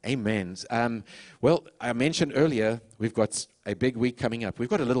Amen. Well, I mentioned earlier, we've got a big week coming up. We've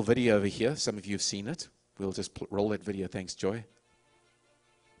got a little video over here. Some of you have seen it. We'll just roll that video. Thanks, Joy.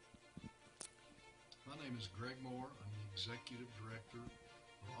 My name is Greg Moore. I'm the Executive Director of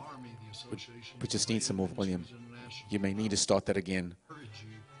ARMI, the Association. We just need some more volume. International. You may need to start that again, Encourage you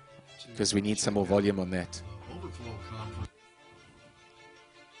to because we need some more volume on that. Overflow Conference.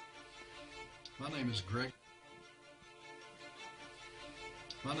 My name is Greg.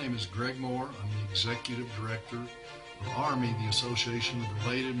 My name is Greg Moore. I'm the Executive Director of ARMI, the Association of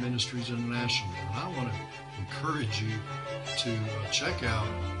Related Ministries International. And I want to encourage you to check out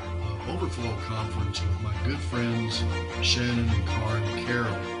Overflow Conference with my good friends Shannon and Karen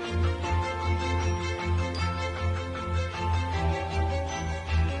Carroll.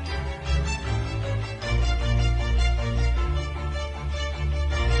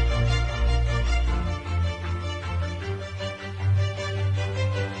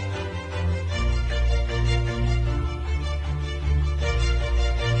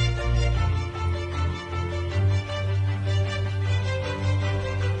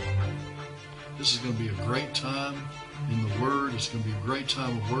 This is going to be a great time in the Word. It's going to be a great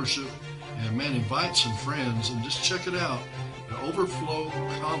time of worship. And man, invite some friends and just check it out at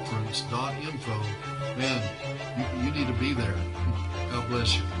overflowconference.info. Man, you need to be there. God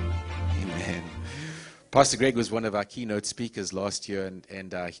bless you. Amen. Pastor Greg was one of our keynote speakers last year, and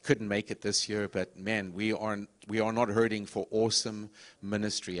he couldn't make it this year. But man, we are not hurting for awesome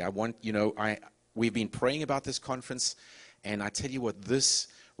ministry. We've been praying about this conference, and I tell you what,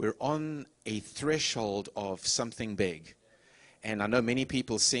 we're on a threshold of something big. And I know many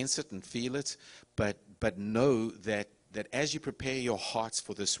people sense it and feel it, but know that as you prepare your hearts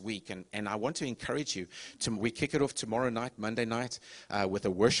for this week, and I want to encourage you, we kick it off tomorrow night, Monday night, with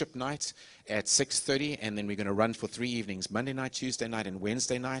a worship night at 6:30, and then we're going to run for 3 evenings, Monday night, Tuesday night, and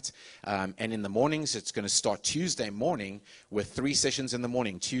Wednesday night. And in the mornings, it's going to start Tuesday morning with 3 sessions in the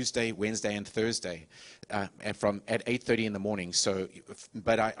morning, Tuesday, Wednesday, and Thursday, at 8:30 in the morning. So,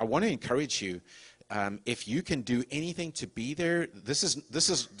 but I want to encourage you, if you can do anything to be there, this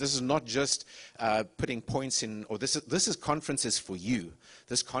is not just putting points in, or this is conferences for you.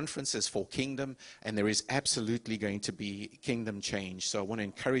 This conference is for kingdom, and there is absolutely going to be kingdom change. So I want to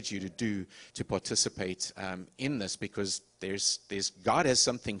encourage you to participate in this, because there's God has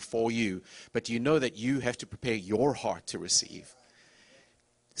something for you, but you know that you have to prepare your heart to receive.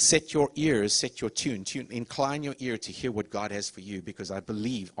 Set your ears, set your tune, incline your ear to hear what God has for you, because I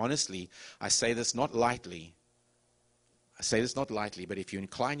believe, honestly, I say this not lightly, but if you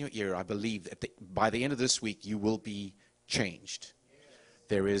incline your ear, I believe that by the end of this week, you will be changed.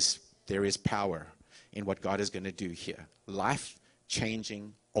 There is power in what God is going to do here.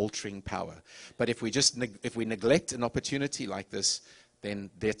 Life-changing, altering power. But if we neglect an opportunity like this, then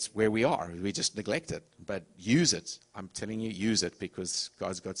that's where we are. We just neglect it. But use it. I'm telling you, use it, because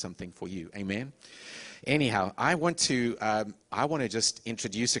God's got something for you. Amen. Anyhow, I want to just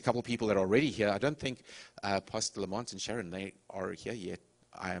introduce a couple people that are already here. I don't think Pastor Lamont and Sharon, they are here yet.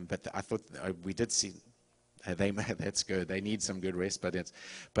 But I thought we did see. That's good. They need some good rest, but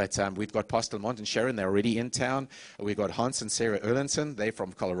we've got Pastor Lamont and Sharon. They're already in town. We've got Hans and Sarah Erlandson. They're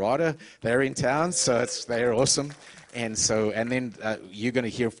from Colorado. They're in town, so they're awesome. And then you're going to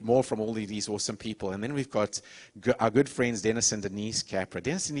hear more from all of these awesome people. And then we've got our good friends Dennis and Denise Capra.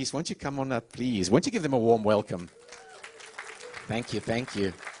 Dennis and Denise, why don't you come on up, please? Why don't you give them a warm welcome? Thank you.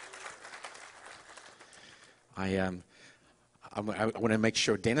 I want to make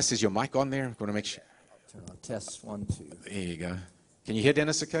sure. Dennis, is your mic on there? I want to make sure. Turn on. Test 1, 2. There you go. Can you hear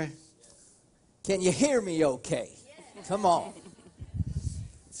Dennis okay? Can you hear me okay? Come on.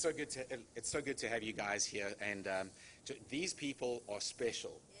 It's so good to have you guys here, and these people are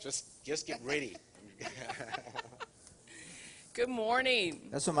special. Just get ready. Good morning.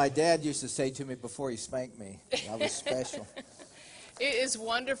 That's what my dad used to say to me before he spanked me. I was special. It is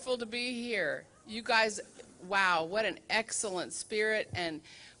wonderful to be here. You guys, wow, what an excellent spirit, and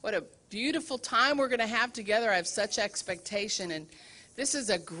what a beautiful time we're going to have together. I have such expectation, and this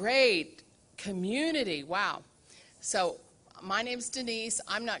is a great community. Wow. So my name's Denise.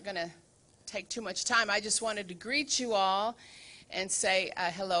 I'm not going to take too much time. I just wanted to greet you all and say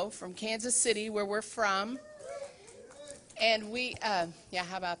hello from Kansas City, where we're from. And we, how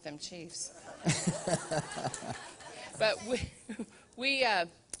about them Chiefs? But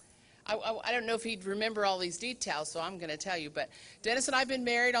I don't know if he'd remember all these details, so I'm going to tell you. But Dennis and I have been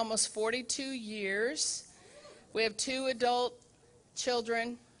married almost 42 years. We have 2 adult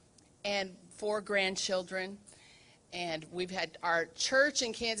children and 4 grandchildren. And we've had our church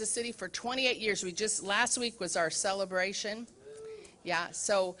in Kansas City for 28 years. Last week was our celebration. Yeah,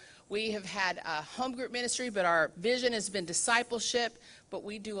 so we have had a home group ministry, but our vision has been discipleship, but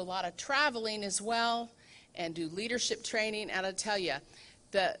we do a lot of traveling as well and do leadership training. And I'll tell you,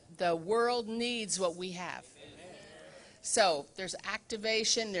 the world needs what we have. So there's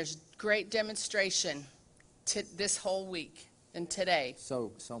activation, there's great demonstration this whole week and today.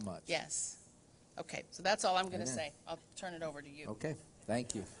 So much. Yes. Okay, so that's all I'm going to Amen. say. I'll turn it over to you. Okay.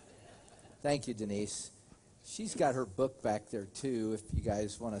 Thank you. Thank you, Denise. She's got her book back there, too, if you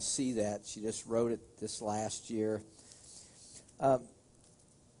guys want to see that. She just wrote it this last year.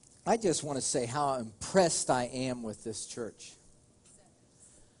 I just want to say how impressed I am with this church.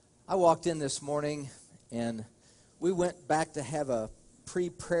 I walked in this morning, and we went back to have a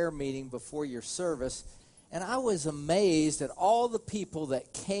pre-prayer meeting before your service, and I was amazed at all the people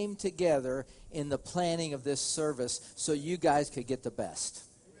that came together in the planning of this service so you guys could get the best.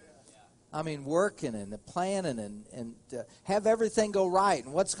 I mean, working and the planning and have everything go right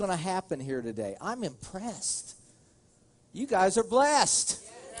and what's going to happen here today. I'm impressed. You guys are blessed.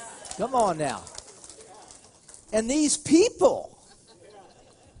 Come on now. And these people,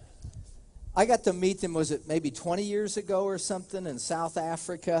 I got to meet them, was it maybe 20 years ago or something in South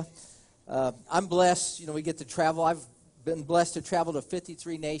Africa? I'm blessed. You know, we get to travel. I've been blessed to travel to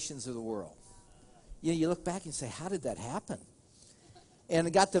 53 nations of the world. You know, you look back and say, how did that happen? And I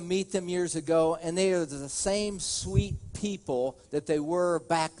got to meet them years ago, and they are the same sweet people that they were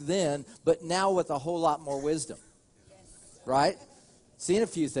back then, but now with a whole lot more wisdom. Right? Seen a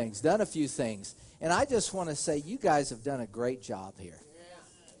few things, done a few things. And I just want to say, you guys have done a great job here.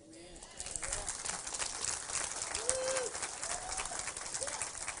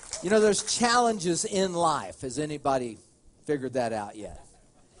 You know, there's challenges in life. Has anybody figured that out yet?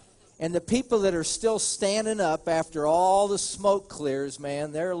 And the people that are still standing up after all the smoke clears,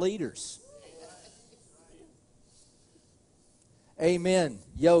 man, they're leaders. Amen.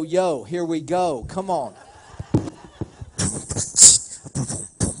 Yo, yo, here we go. Come on.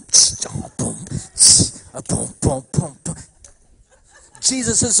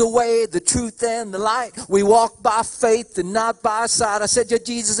 Jesus is the way, the truth, and the light. We walk by faith and not by sight. I said, yeah,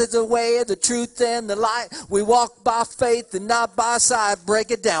 Jesus is the way, the truth, and the light. We walk by faith and not by sight. Break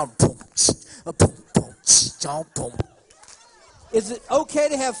it down. Is it okay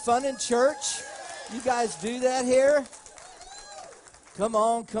to have fun in church? You guys do that here? Come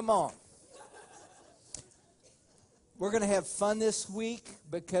on, come on. We're going to have fun this week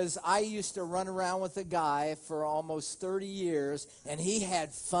because I used to run around with a guy for almost 30 years, and he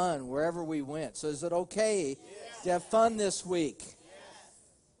had fun wherever we went. So is it okay to have fun this week?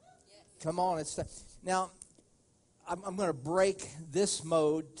 Come on. Now, I'm going to break this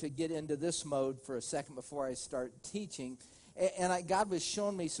mode to get into this mode for a second before I start teaching. And God was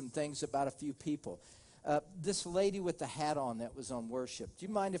showing me some things about a few people. This lady with the hat on that was on worship. Do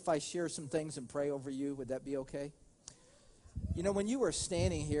you mind if I share some things and pray over you? Would that be okay? You know, when you were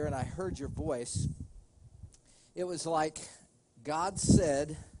standing here and I heard your voice, it was like God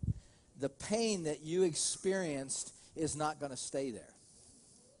said, the pain that you experienced is not going to stay there.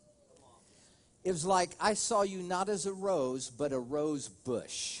 It was like I saw you not as a rose, but a rose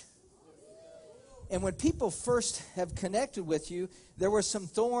bush. And when people first have connected with you, there were some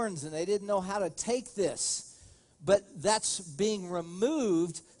thorns and they didn't know how to take this. But that's being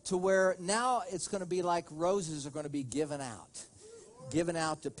removed to where now it's going to be like roses are going to be given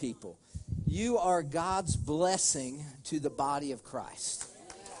out to people. You are God's blessing to the body of Christ.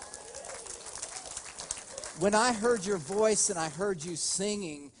 When I heard your voice and I heard you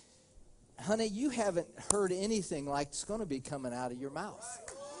singing, honey, you haven't heard anything like it's going to be coming out of your mouth.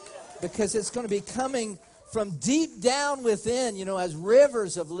 Because it's going to be coming from deep down within, you know, as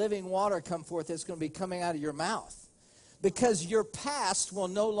rivers of living water come forth, it's going to be coming out of your mouth. Because your past will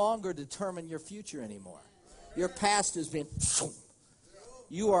no longer determine your future anymore. Your past has been...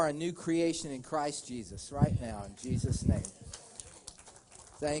 You are a new creation in Christ Jesus right now, in Jesus' name.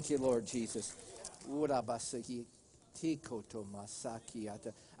 Thank you, Lord Jesus.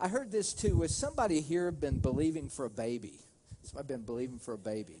 I heard this too. Has somebody here been believing for a baby? Somebody been believing for a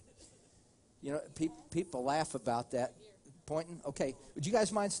baby? You know, people laugh about that. Pointing? Okay. Would you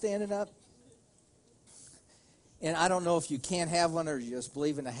guys mind standing up? And I don't know if you can't have one or you're just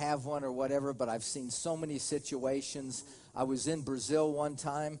believing to have one or whatever, but I've seen so many situations. I was in Brazil one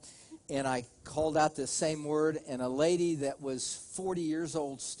time, and I called out the same word, and a lady that was 40 years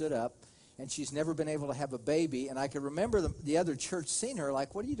old stood up, and she's never been able to have a baby. And I could remember the other church seeing her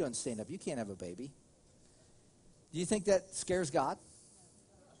like, what are you doing standing up? You can't have a baby. Do you think that scares God?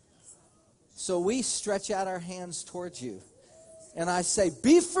 So we stretch out our hands towards you. And I say,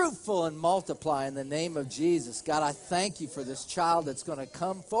 be fruitful and multiply in the name of Jesus. God, I thank you for this child that's going to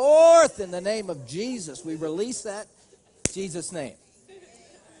come forth in the name of Jesus. We release that in Jesus' name.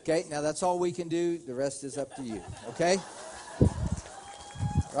 Okay, now that's all we can do. The rest is up to you. Okay?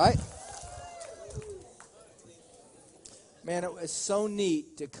 Right? Man, it was so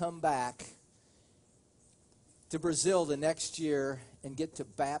neat to come back to Brazil the next year and get to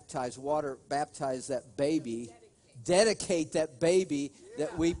baptize that baby, dedicate that baby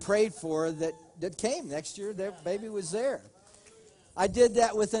that we prayed for that came next year. That baby was there. I did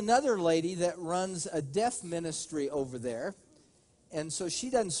that with another lady that runs a deaf ministry over there. And so she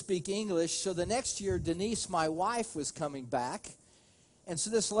doesn't speak English. So the next year, Denise, my wife, was coming back. And so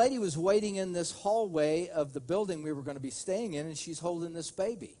this lady was waiting in this hallway of the building we were going to be staying in, and she's holding this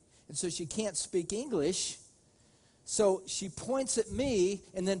baby. And so she can't speak English. So she points at me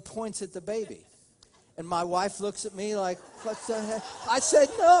and then points at the baby. And my wife looks at me like, what the heck? I said,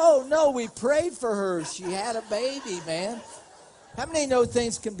 no, we prayed for her. She had a baby, man. How many know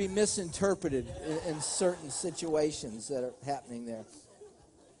things can be misinterpreted in certain situations that are happening there?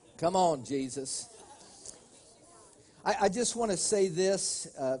 Come on, Jesus. I just want to say this.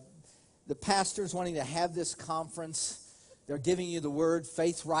 The pastors wanting to have this conference, they're giving you the word,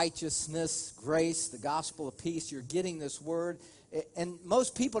 faith, righteousness, grace, the gospel of peace. You're getting this word. And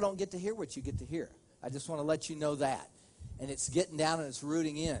most people don't get to hear what you get to hear. I just want to let you know that. And it's getting down and it's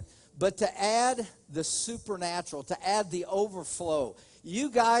rooting in. But to add the supernatural, to add the overflow, you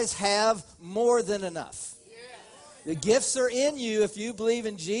guys have more than enough. The gifts are in you if you believe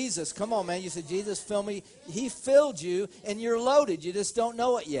in Jesus. Come on, man. You said, Jesus, fill me. He filled you, and you're loaded. You just don't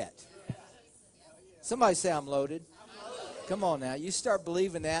know it yet. Somebody say, I'm loaded. Come on now. You start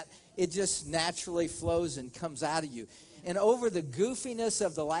believing that, it just naturally flows and comes out of you. And over the goofiness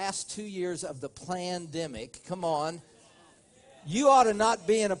of the last 2 years of the pandemic, come on, you ought to not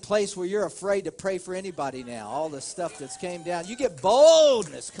be in a place where you're afraid to pray for anybody now. All the stuff that's came down. You get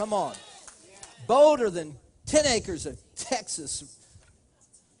boldness. Come on. Bolder than 10 acres of Texas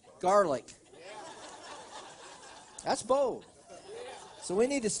garlic. That's bold. So we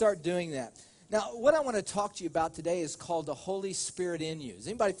need to start doing that. Now, what I want to talk to you about today is called the Holy Spirit in you. Has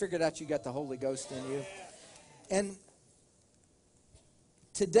anybody figured out you got the Holy Ghost in you? And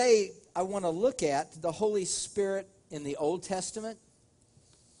today, I want to look at the Holy Spirit in the Old Testament.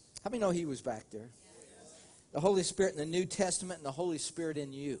 How many know he was back there? The Holy Spirit in the New Testament and the Holy Spirit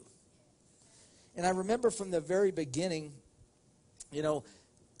in you. And I remember from the very beginning, you know,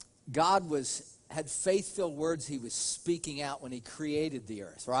 God had faith-filled words he was speaking out when he created the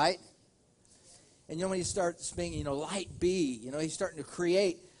earth, right? And you know, when he starts speaking, you know, light be, you know, he's starting to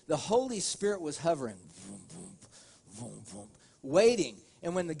create. The Holy Spirit was hovering, vroom, vroom, vroom, vroom, waiting.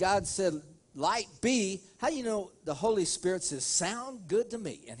 And when the God said, light be, how do you know the Holy Spirit says, sound good to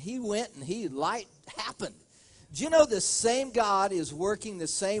me? And he went and light happened. Do you know the same God is working the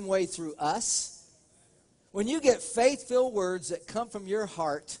same way through us? When you get faith-filled words that come from your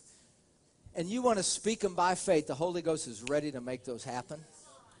heart and you want to speak them by faith, the Holy Ghost is ready to make those happen.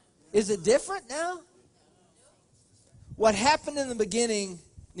 Is it different now? What happened in the beginning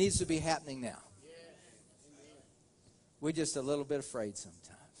needs to be happening now. We're just a little bit afraid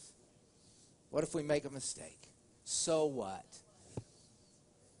sometimes. What if we make a mistake? So what?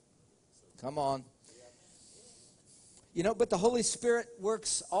 Come on. You know, but the Holy Spirit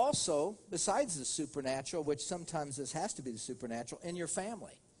works also, besides the supernatural, which sometimes this has to be the supernatural, in your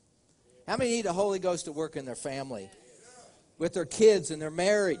family. How many need the Holy Ghost to work in their family? With their kids and their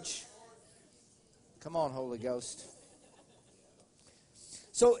marriage? Come on, Holy Ghost.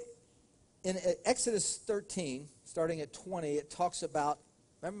 So, in Exodus 13, starting at 20, it talks about,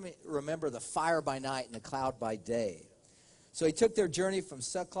 remember the fire by night and the cloud by day. So he took their journey from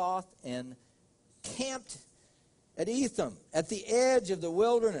Succoth and camped at Etham, at the edge of the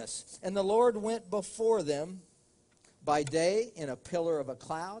wilderness. And the Lord went before them by day in a pillar of a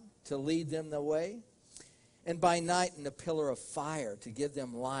cloud to lead them the way, and by night in a pillar of fire to give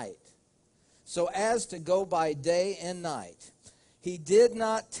them light, so as to go by day and night. He did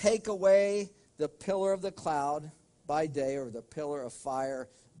not take away the pillar of the cloud by day or the pillar of fire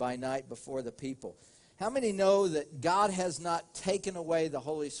by night before the people. How many know that God has not taken away the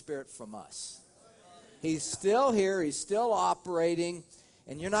Holy Spirit from us? He's still here. He's still operating.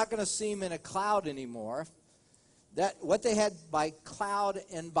 And you're not going to see him in a cloud anymore. That what they had by cloud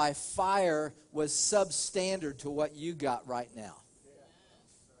and by fire was substandard to what you got right now.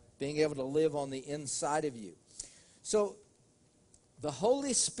 Being able to live on the inside of you. So the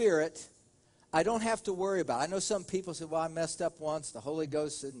Holy Spirit, I don't have to worry about. I know some people say, well, I messed up once. The Holy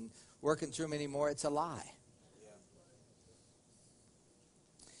Ghost isn't working through me anymore. It's a lie.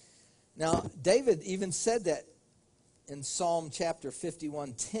 Now, David even said that in Psalm chapter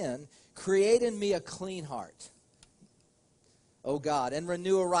 51:10, create in me a clean heart, O God, and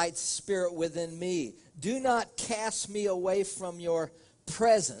renew a right spirit within me. Do not cast me away from your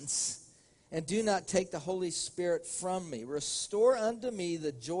presence, and do not take the Holy Spirit from me. Restore unto me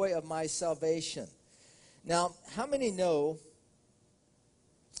the joy of my salvation. Now, how many know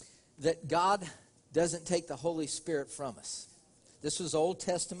that God doesn't take the Holy Spirit from us? This was Old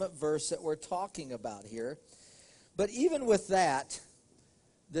Testament verse that we're talking about here. But even with that,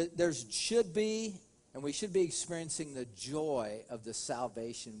 there should be, and we should be experiencing the joy of the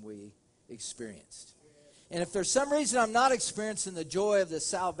salvation we experienced. And if there's some reason I'm not experiencing the joy of the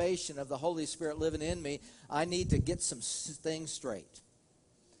salvation of the Holy Spirit living in me, I need to get some things straight.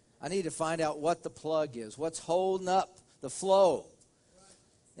 I need to find out what the plug is, what's holding up the flow.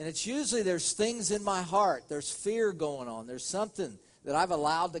 And it's usually there's things in my heart. There's fear going on. There's something that I've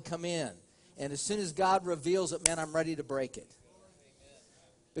allowed to come in. And as soon as God reveals it, man, I'm ready to break it.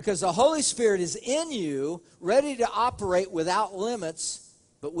 Because the Holy Spirit is in you, ready to operate without limits,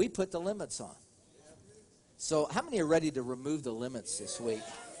 but we put the limits on. So how many are ready to remove the limits this week?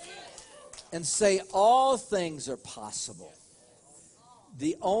 And say all things are possible.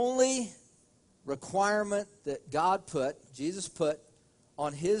 The only requirement that God put, Jesus put,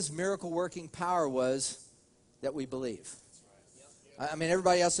 on his miracle-working power was that we believe. I mean,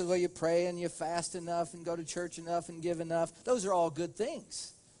 everybody else says, well, you pray and you fast enough and go to church enough and give enough. Those are all good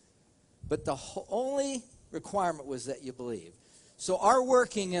things. But the only requirement was that you believe. So our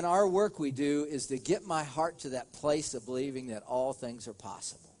working and our work we do is to get my heart to that place of believing that all things are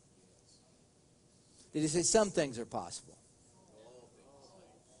possible. Did he say some things are possible?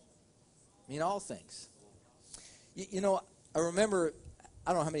 I mean, all things. You know, I remember,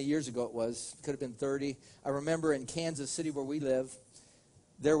 I don't know how many years ago it was. It could have been 30. I remember in Kansas City where we live,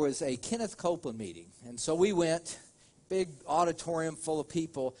 there was a Kenneth Copeland meeting. And so we went, big auditorium full of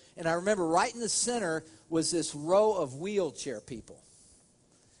people. And I remember right in the center was this row of wheelchair people.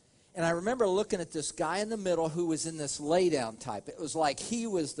 And I remember looking at this guy in the middle who was in this lay-down type. It was like he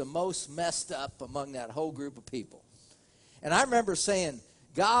was the most messed up among that whole group of people. And I remember saying,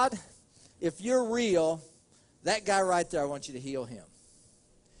 God, if you're real, that guy right there, I want you to heal him.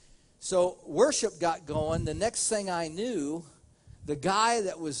 So worship got going. The next thing I knew, the guy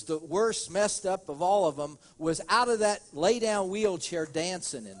that was the worst messed up of all of them was out of that lay-down wheelchair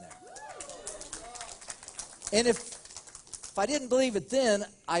dancing in there. And if I didn't believe it then,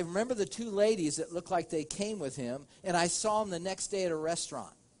 I remember the two ladies that looked like they came with him, and I saw them the next day at a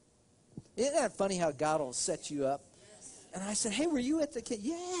restaurant. Isn't that funny how God will set you up? And I said, hey, were you at the kid?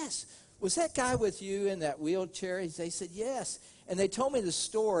 Yes. Was that guy with you in that wheelchair? They said, yes. And they told me the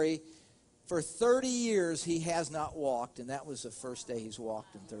story. For 30 years, he has not walked, and that was the first day he's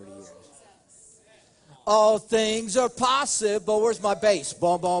walked in 30 years. All things are possible. Where's my bass?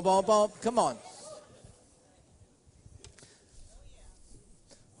 Boom, boom, boom, boom. Come on.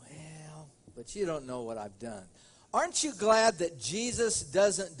 Well, but you don't know what I've done. Aren't you glad that Jesus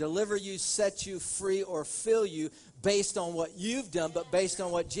doesn't deliver you, set you free, or fill you based on what you've done, but based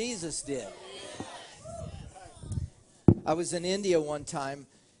on what Jesus did? I was in India one time,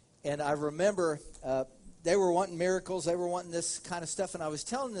 and I remember they were wanting miracles. They were wanting this kind of stuff. And I was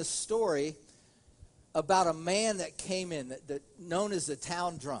telling this story about a man that came in, that known as the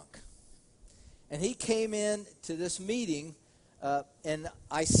town drunk. And he came in to this meeting, and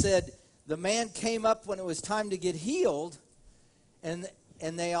I said, the man came up when it was time to get healed, and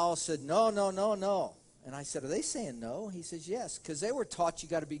they all said, no, no, no, no. And I said, are they saying no? He says, yes, because they were taught you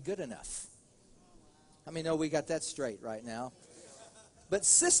got to be good enough. I mean, no, we got that straight right now. But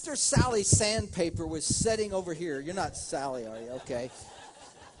Sister Sally Sandpaper was sitting over here. You're not Sally, are you? Okay.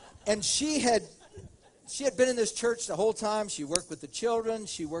 And she had been in this church the whole time. She worked with the children.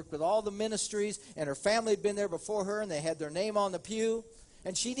 She worked with all the ministries. And her family had been there before her, and they had their name on the pew.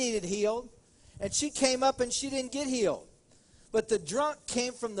 And she needed healed. And she came up, and she didn't get healed. But the drunk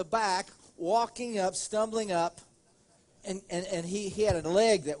came from the back, walking up, stumbling up. And he had a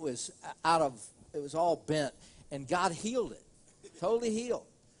leg that was it was all bent. And God healed it. Totally healed.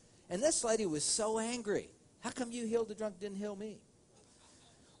 And this lady was so angry. How come you healed the drunk, didn't heal me?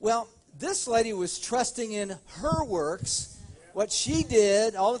 Well, this lady was trusting in her works, what she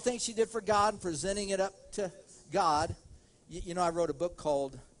did, all the things she did for God, and presenting it up to God. You know, I wrote a book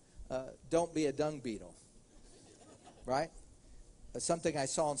called Don't Be a Dung Beetle. Right? That's something I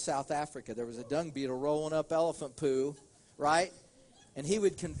saw in South Africa. There was a dung beetle rolling up elephant poo, right? And he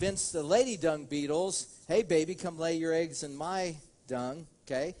would convince the lady dung beetles, hey, baby, come lay your eggs in my dung,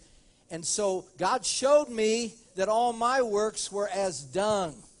 okay? And so God showed me that all my works were as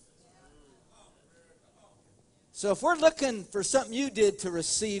dung. So if we're looking for something you did to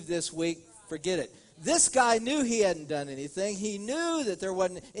receive this week, forget it. This guy knew he hadn't done anything. He knew that there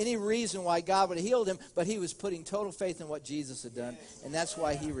wasn't any reason why God would have healed him, but he was putting total faith in what Jesus had done, and that's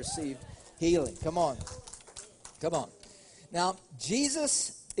why he received healing. Come on. Come on. Now,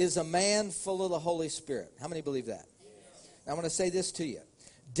 Jesus is a man full of the Holy Spirit. How many believe that? I want to say this to you.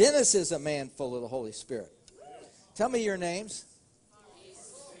 Dennis is a man full of the Holy Spirit. Tell me your names.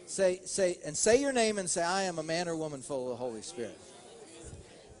 Say your name and say, I am a man or woman full of the Holy Spirit.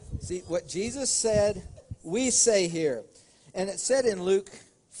 See, what Jesus said, we say here. And it said in Luke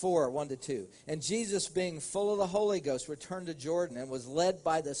 4, 1-2. And Jesus, being full of the Holy Ghost, returned to Jordan and was led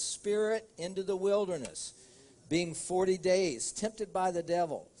by the Spirit into the wilderness, being 40 days, tempted by the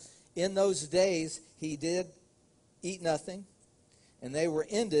devil. In those days he did eat nothing, and they were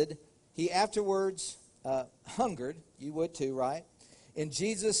ended. He afterwards hungered. You would too, right? And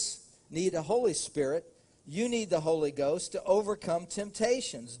Jesus need the Holy Spirit. You need the Holy Ghost to overcome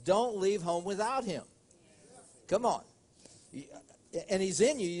temptations. Don't leave home without him. Come on. And he's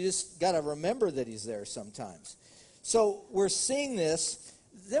in you. You just got to remember that he's there sometimes. So we're seeing this.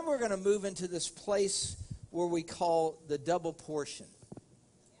 Then we're going to move into this place where we call the double portion.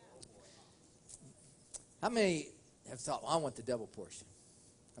 How many have thought, well, I want the double portion?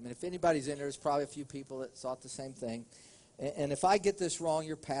 I mean, if anybody's in there, there's probably a few people that thought the same thing. And if I get this wrong,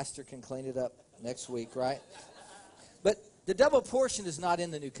 your pastor can clean it up next week, right? But the double portion is not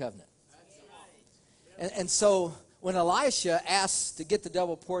in the new covenant. And so when Elisha asked to get the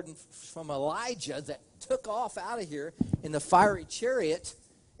double portion from Elijah that took off out of here in the fiery chariot,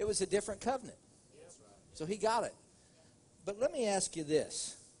 it was a different covenant. So he got it. But let me ask you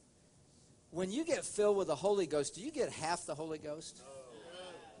this. When you get filled with the Holy Ghost, do you get half the Holy Ghost?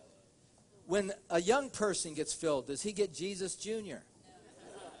 When a young person gets filled, does he get Jesus Jr.?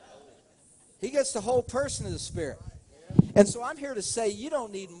 He gets the whole person of the Spirit. And so I'm here to say you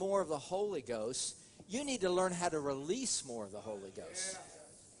don't need more of the Holy Ghost. You need to learn how to release more of the Holy Ghost.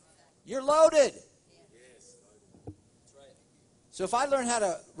 You're loaded. So if I learn how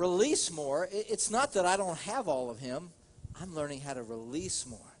to release more, it's not that I don't have all of him. I'm learning how to release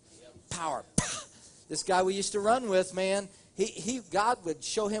more. Power. This guy we used to run with, man, God would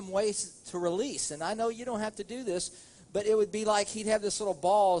show him ways to release. And I know you don't have to do this, but it would be like he'd have this little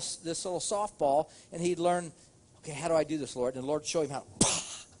ball, this little softball, and he'd learn, okay, how do I do this, Lord? And the Lord showed him how to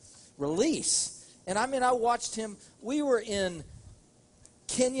release. And I mean, I watched him. We were in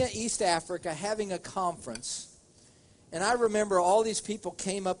Kenya, East Africa, having a conference. And I remember all these people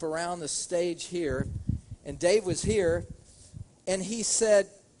came up around the stage here, and Dave was here, and he said,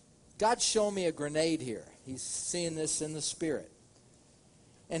 God's showing me a grenade here. He's seeing this in the Spirit.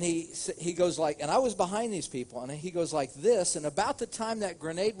 And he goes like, and I was behind these people, and he goes like this, and about the time that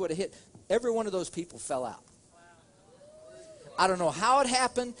grenade would have hit, every one of those people fell out. I don't know how it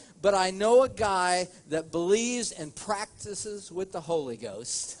happened, but I know a guy that believes and practices with the Holy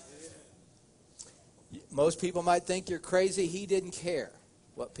Ghost. Most people might think you're crazy. He didn't care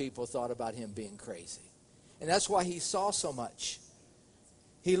what people thought about him being crazy. And that's why he saw so much.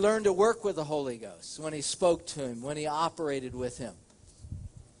 He learned to work with the Holy Ghost when he spoke to him, when he operated with him.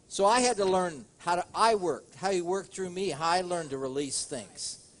 So I had to learn how he worked through me, how I learned to release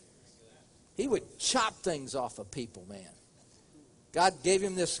things. He would chop things off of people, man. God gave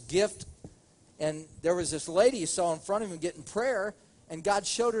him this gift, and there was this lady he saw in front of him getting prayer, and God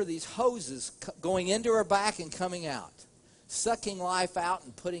showed her these hoses going into her back and coming out, sucking life out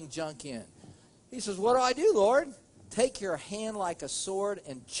and putting junk in. He says, what do I do, Lord? Take your hand like a sword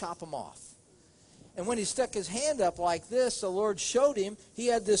and chop them off. And when he stuck his hand up like this, the Lord showed him he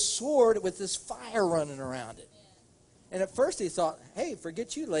had this sword with this fire running around it. And at first he thought, hey,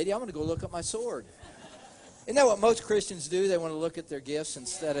 forget you, lady, I'm going to go look at my sword. Isn't that what most Christians do? They want to look at their gifts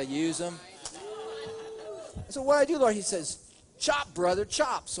instead of use them. So what do I do, Lord? He says, chop, brother,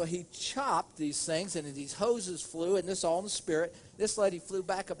 chop. So he chopped these things, and these hoses flew, and this all in the Spirit. This lady flew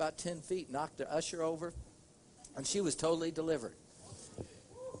back about 10 feet, knocked the usher over, and she was totally delivered.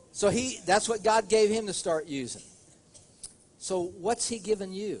 So that's what God gave him to start using. So what's he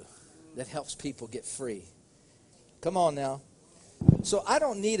given you that helps people get free? Come on now. So I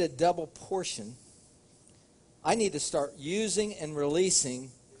don't need a double portion. I need to start using and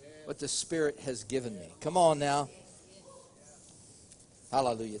releasing what the Spirit has given me. Come on now.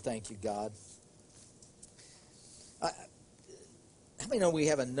 Hallelujah. Thank you, God. How many know we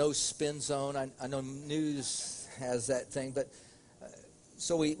have a no spin zone? I know news has that thing, but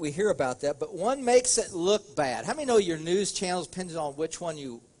so we hear about that. But one makes it look bad. How many know your news channels, depending on which one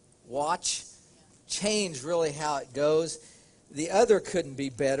you watch, change really how it goes? the other couldn't be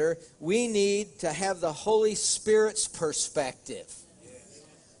better. We need to have the Holy Spirit's perspective,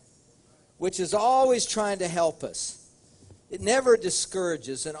 which is always trying to help us. It never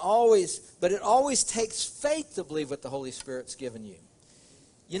discourages, but it always takes faith to believe what the Holy Spirit's given you.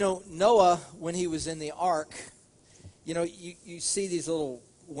 You know, Noah, when he was in the ark, you know, you see these little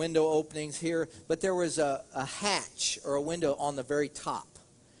window openings here, but there was a hatch or a window on the very top.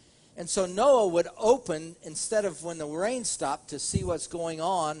 And so Noah would open, instead of when the rain stopped, to see what's going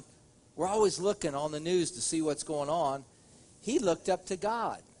on. We're always looking on the news to see what's going on. He looked up to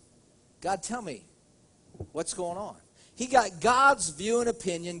God. God, tell me what's going on. He got God's view and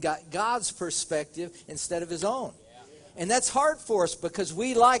opinion, got God's perspective instead of his own. And that's hard for us because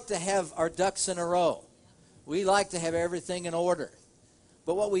we like to have our ducks in a row. We like to have everything in order.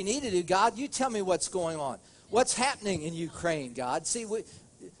 But what we need to do, God, you tell me what's going on. What's happening in Ukraine, God? See,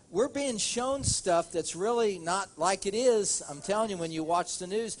 we're being shown stuff that's really not like it is. I'm telling you, when you watch the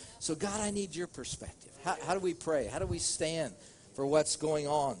news. So, God, I need your perspective. How do we pray? How do we stand for what's going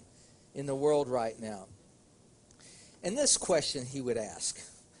on in the world right now? And this question he would ask,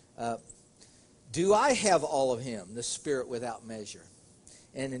 do I have all of him, the Spirit without measure?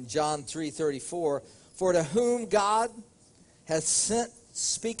 And in John 3:34, for to whom God hath sent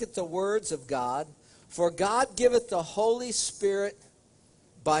speaketh the words of God, for God giveth the Holy Spirit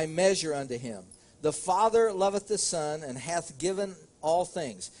by measure unto him. The Father loveth the Son, and hath given all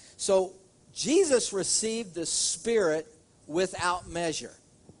things. So Jesus received the Spirit without measure.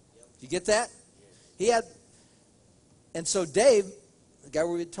 You get that? And so Dave, the guy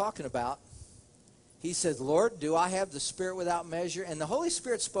we were talking about, he said, Lord, do I have the Spirit without measure? And the Holy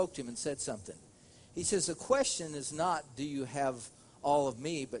Spirit spoke to him and said something. He says, the question is not, do you have all of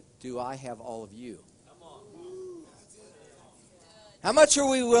me, but do I have all of you? How much are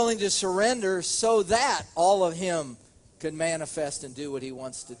we willing to surrender so that all of him can manifest and do what he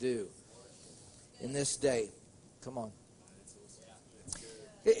wants to do in this day? Come on.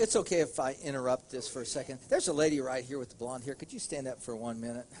 It's okay if I interrupt this for a second. There's a lady right here with the blonde hair. Could you stand up for 1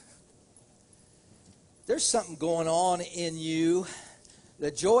 minute? There's something going on in you.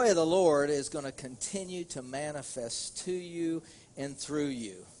 The joy of the Lord is going to continue to manifest to you and through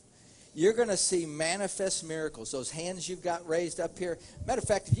you. You're going to see manifest miracles. Those hands you've got raised up here. Matter of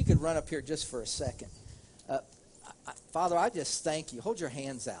fact, if you could run up here just for a second. Father, I just thank you. Hold your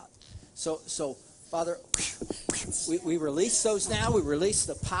hands out. So Father, we release those now. We release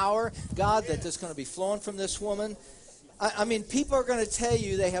the power, God, that is going to be flowing from this woman. I mean, people are going to tell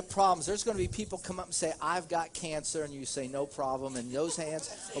you they have problems. There's going to be people come up and say, I've got cancer, and you say, no problem, and those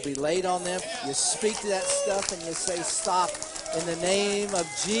hands will be laid on them. You speak to that stuff, and you say, stop, in the name of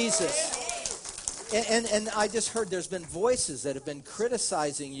Jesus. And I just heard there's been voices that have been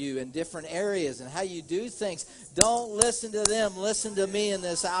criticizing you in different areas and how you do things. Don't listen to them. Listen to me in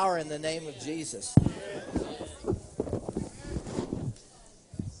this hour in the name of Jesus.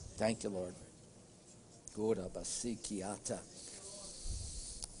 Thank you, Lord.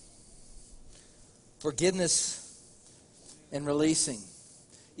 Forgiveness and releasing.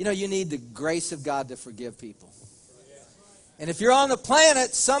 You know, you need the grace of God to forgive people. And if you're on the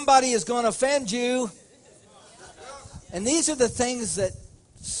planet, somebody is going to offend you. And these are the things that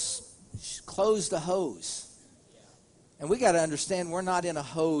close the hose. And we got to understand we're not in a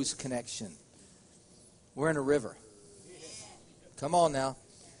hose connection. We're in a river. Come on now.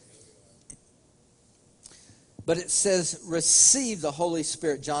 But it says, receive the Holy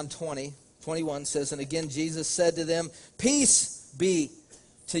Spirit. John 20:21 says, and again Jesus said to them, peace be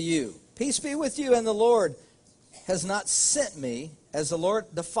to you. Peace be with you, and the Lord has not sent me, as the Lord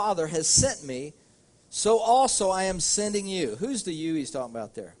the Father has sent me, so also I am sending you. Who's the you he's talking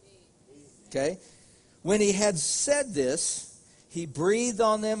about there? Okay. When he had said this, he breathed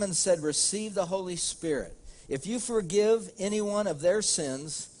on them and said, receive the Holy Spirit. If you forgive anyone of their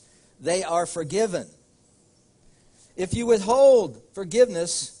sins, they are forgiven. If you withhold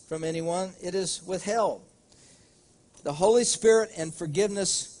forgiveness from anyone, it is withheld. The Holy Spirit and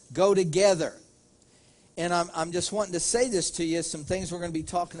forgiveness go together. And I'm just wanting to say this to you, some things we're going to be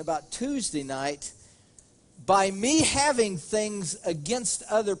talking about Tuesday night. By me having things against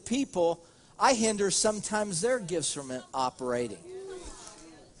other people, I hinder sometimes their gifts from operating.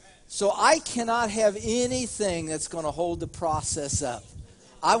 So I cannot have anything that's going to hold the process up.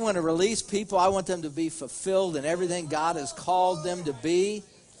 I want to release people. I want them to be fulfilled in everything God has called them to be.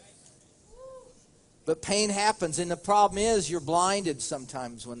 But pain happens, and the problem is you're blinded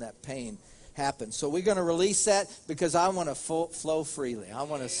sometimes when that pain happens. So we're going to release that because I want to flow freely. I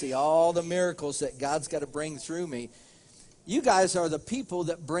want to see all the miracles that God's got to bring through me. You guys are the people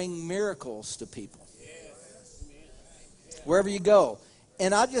that bring miracles to people. wherever you go.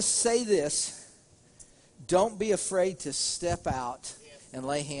 And I'll just say this. Don't be afraid to step out and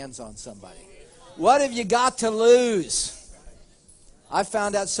lay hands on somebody. What have you got to lose? I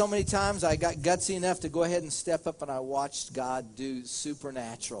found out so many times I got gutsy enough to go ahead and step up, and I watched God do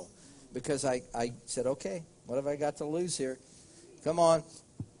supernatural. Because I said, okay, what have I got to lose here? Come on.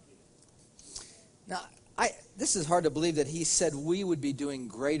 Now, this is hard to believe that he said we would be doing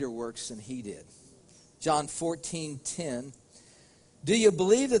greater works than he did. John 14:10. Do you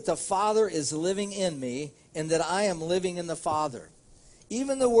believe that the Father is living in me and that I am living in the Father?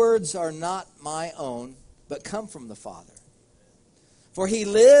 Even the words are not my own, but come from the Father. For he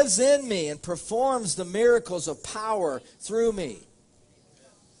lives in me and performs the miracles of power through me.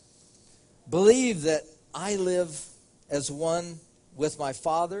 Believe that I live as one with my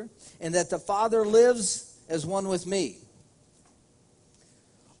Father, and that the Father lives as one with me.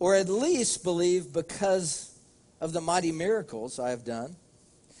 Or at least believe because of the mighty miracles I have done.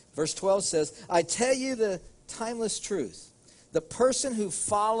 Verse 12 says, I tell you the timeless truth. The person who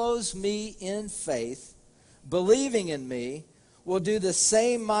follows me in faith, believing in me, will do the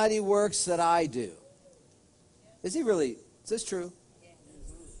same mighty works that I do. Is this true?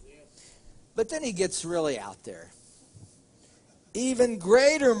 But then he gets really out there. Even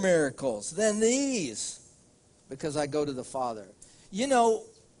greater miracles than these, because I go to the Father. You know,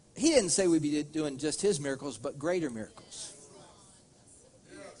 he didn't say we'd be doing just his miracles, but greater miracles.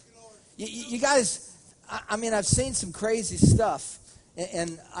 You guys, I mean, I've seen some crazy stuff,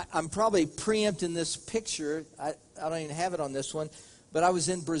 and I'm probably preempting this picture. I don't even have it on this one, but I was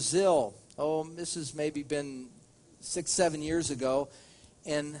in Brazil. Oh, this has maybe been 6-7 years ago,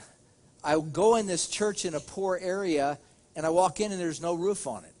 and I go in this church in a poor area, and I walk in and there's no roof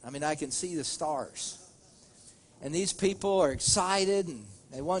on it. I mean, I can see the stars. And these people are excited and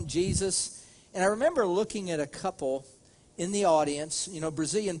they want Jesus. And I remember looking at a couple in the audience. You know,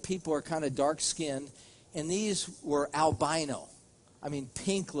 Brazilian people are kind of dark-skinned, and these were albino. I mean,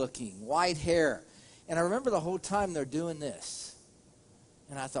 pink-looking, white hair. And I remember the whole time they're doing this.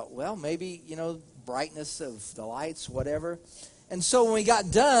 And I thought, well, maybe, you know, brightness of the lights, whatever. And so when we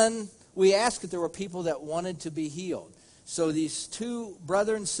got done, we asked if there were people that wanted to be healed. So these two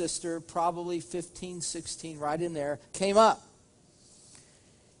brother and sister, probably 15, 16, right in there, came up.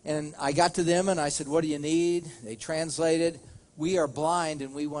 And I got to them and I said, what do you need? They translated, we are blind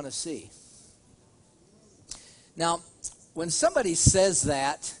and we want to see. Now, when somebody says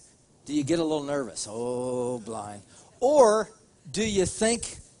that, do you get a little nervous? Oh, blind. Or do you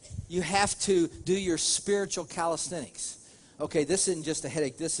think you have to do your spiritual calisthenics? Okay, this isn't just a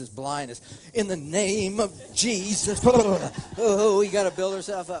headache. This is blindness. In the name of Jesus. Oh, we got to build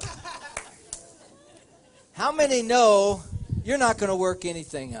ourselves up. How many know you're not going to work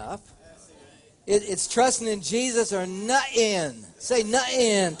anything up? It's trusting in Jesus or nothing. Say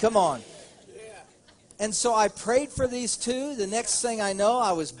nothing. Come on. And so I prayed for these two. The next thing I know,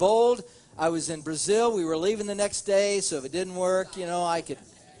 I was bold. I was in Brazil. We were leaving the next day, so if it didn't work, you know,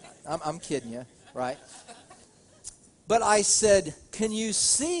 I'm kidding you, right? But I said, can you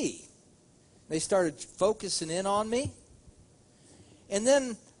see? They started focusing in on me. And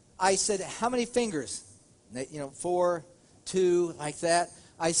then I said, how many fingers? They, 4, 2, like that.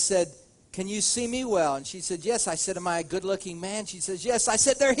 I said, can you see me well? And she said, yes. I said, am I a good-looking man? She says, yes. I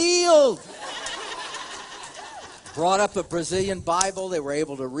said, they're healed. Brought up a Brazilian Bible. They were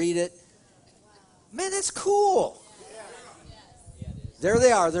able to read it. Man, that's cool. There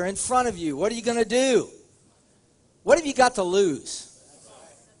they are. They're in front of you. What are you going to do? What have you got to lose?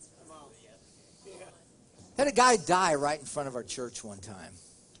 Had a guy die right in front of our church one time.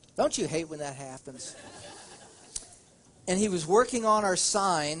 Don't you hate when that happens? And he was working on our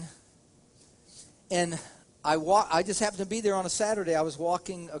sign, and I just happened to be there on a Saturday. I was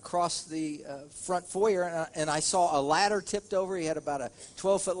walking across the front foyer, and I saw a ladder tipped over. He had about a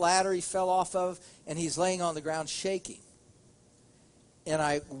 12-foot ladder he fell off of, and he's laying on the ground shaking. And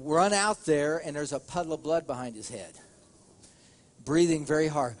I run out there, and there's a puddle of blood behind his head. Breathing very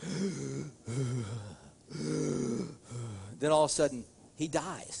hard. Then all of a sudden, he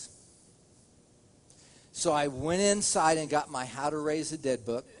dies. So I went inside and got my How to Raise a Dead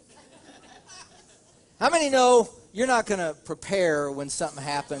book. How many know you're not going to prepare when something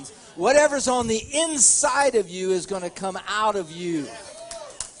happens? Whatever's on the inside of you is going to come out of you.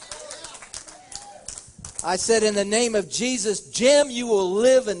 I said, in the name of Jesus, Jim, you will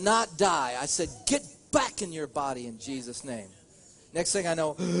live and not die. I said, get back in your body in Jesus' name. Next thing I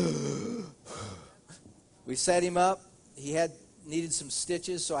know, we set him up. He needed some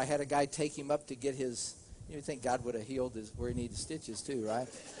stitches, so I had a guy take him up to get his, you think God would have healed where he needed stitches too, right?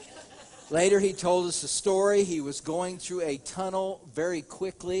 Later, he told us a story. He was going through a tunnel very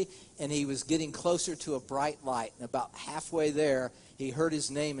quickly, and he was getting closer to a bright light. And about halfway there, he heard his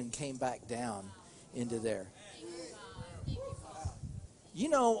name and came back down into there. You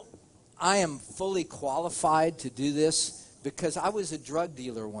know, I am fully qualified to do this because I was a drug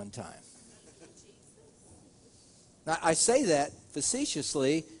dealer one time. Now, I say that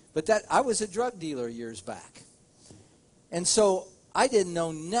facetiously, but that I was a drug dealer years back. And so I didn't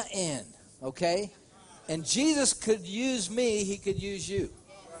know nothing, okay? And Jesus could use me, he could use you.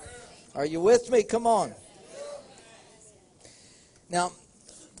 Are you with me? Come on. Now,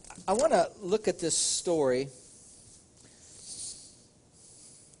 I want to look at this story.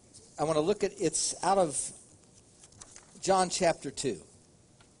 I want to look at, it's out of John chapter 2.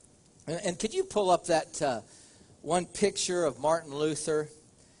 And could you pull up that one picture of Martin Luther?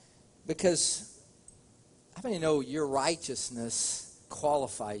 Because how many know your righteousness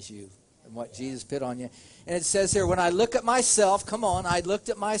qualifies you and what Jesus put on you? And it says here, when I look at myself, come on, I looked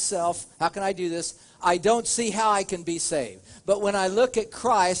at myself. How can I do this? I don't see how I can be saved. But when I look at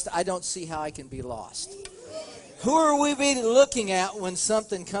Christ, I don't see how I can be lost. Who are we be looking at when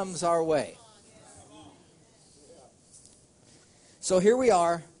something comes our way? So here we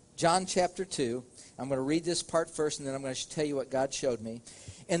are, John chapter 2. I'm going to read this part first, and then I'm going to tell you what God showed me.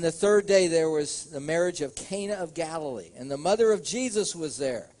 And the third day there was the marriage of Cana of Galilee, and the mother of Jesus was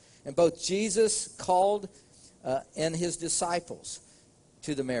there. And both Jesus called and his disciples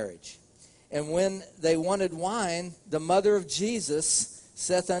to the marriage. And when they wanted wine, the mother of Jesus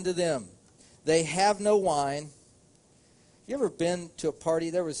saith unto them, they have no wine. You ever been to a party?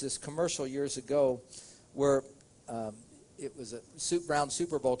 There was this commercial years ago where it was a brown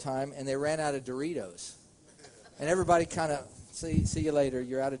Super Bowl time, and they ran out of Doritos. And everybody kind of, see you later,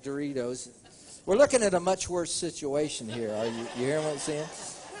 you're out of Doritos. We're looking at a much worse situation here. Are you hearing what I'm saying?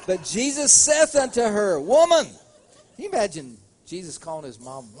 But Jesus saith unto her, woman. Can you imagine Jesus calling his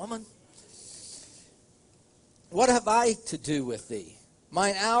mom woman? What have I to do with thee?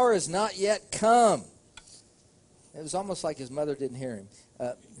 Mine hour is not yet come. It was almost like his mother didn't hear him.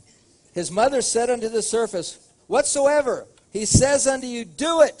 His mother said unto the servants, whatsoever he says unto you,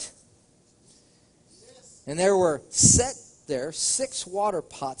 do it. And there were set there 6 water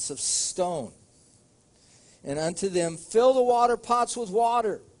pots of stone. And unto them, fill the water pots with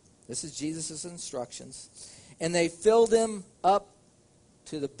water. This is Jesus' instructions. And they filled them up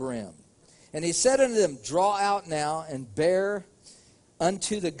to the brim. And he said unto them, draw out now and bear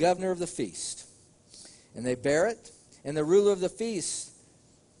unto the governor of the feast. And they bare it. And the ruler of the feast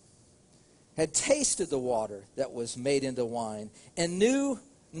had tasted the water that was made into wine, and knew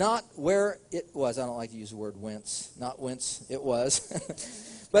not where it was. I don't like to use the word whence. Not whence it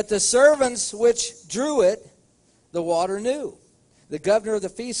was. But the servants which drew it, the water knew. The governor of the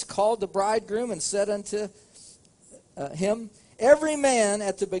feast called the bridegroom and said unto him, every man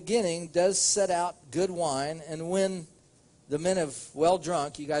at the beginning does set out good wine, and when the men have well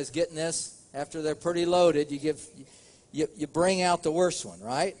drunk, you guys getting this? After they're pretty loaded, you bring out the worst one,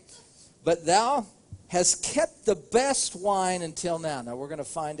 right? But thou hast kept the best wine until now. Now we're going to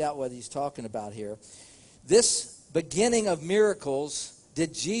find out what he's talking about here. This beginning of miracles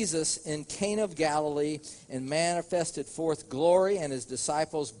did Jesus in Cana of Galilee, and manifested forth glory, and his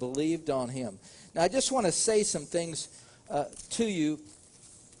disciples believed on him. Now I just want to say some things to you.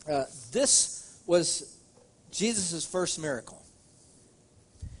 This was Jesus' first miracle.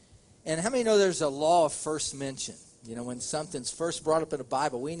 And how many know there's a law of first mention? You know, when something's first brought up in the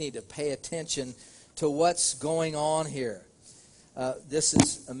Bible, we need to pay attention to what's going on here. This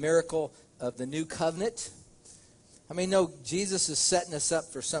is a miracle of the new covenant. How many know Jesus is setting us up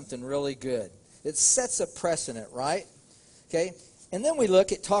for something really good? It sets a precedent, right? Okay. And then we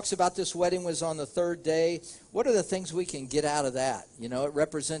look, it talks about this wedding was on the third day. What are the things we can get out of that? You know, it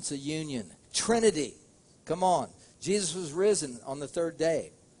represents a union. Trinity. Come on. Jesus was risen on the third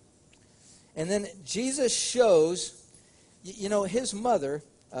day. And then Jesus shows, you know, his mother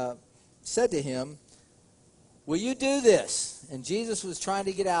said to him, will you do this? And Jesus was trying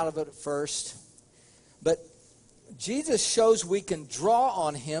to get out of it at first. But Jesus shows we can draw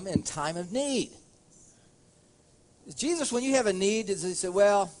on him in time of need. Jesus, when you have a need, does he say,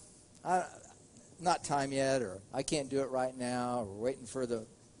 well, not time yet, or I can't do it right now, or we're waiting for the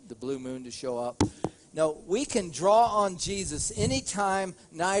blue moon to show up? No, we can draw on Jesus anytime,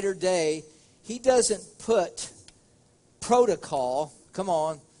 night or day. He doesn't put protocol, come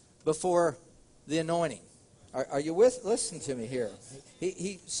on, before the anointing. Are you with? Listen to me here.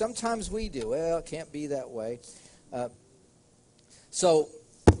 He sometimes we do. Well, it can't be that way. So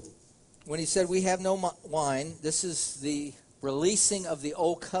when he said we have no wine, this is the releasing of the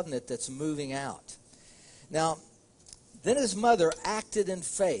old covenant that's moving out. Now, then his mother acted in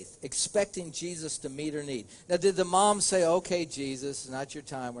faith, expecting Jesus to meet her need. Now, did the mom say, okay, Jesus, it's not your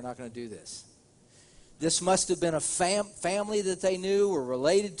time, we're not going to do this? This must have been a family that they knew or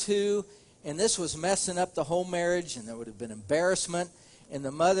related to, and this was messing up the whole marriage, and there would have been embarrassment. And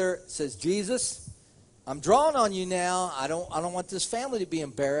the mother says, Jesus, I'm drawing on you now. I don't want this family to be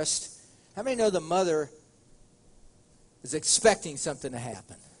embarrassed. How many know the mother is expecting something to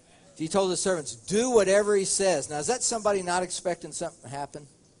happen? He told the servants, do whatever he says. Now, is that somebody not expecting something to happen?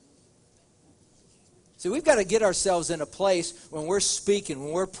 See, we've got to get ourselves in a place when we're speaking,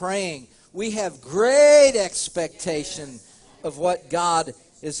 when we're praying, we have great expectation of what God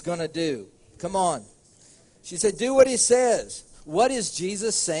is going to do. Come on. She said, do what he says. What is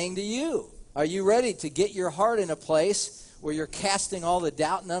Jesus saying to you? Are you ready to get your heart in a place where you're casting all the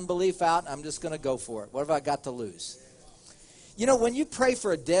doubt and unbelief out? I'm just going to go for it. What have I got to lose? You know, when you pray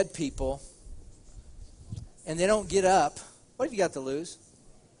for a dead people and they don't get up, what have you got to lose?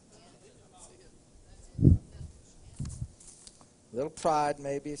 A little pride,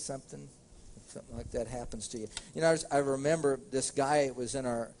 maybe, something like that happens to you. You know, I remember this guy was in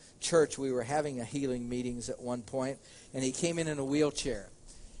our church. We were having a healing meetings at one point, and he came in a wheelchair.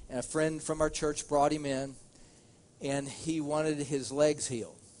 And a friend from our church brought him in, and he wanted his legs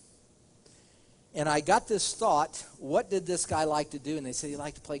healed. And I got this thought, what did this guy like to do? And they said he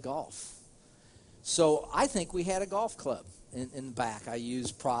liked to play golf. So I think we had a golf club in the back. I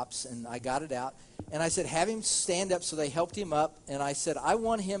used props, and I got it out. And I said, have him stand up. So they helped him up. And I said, I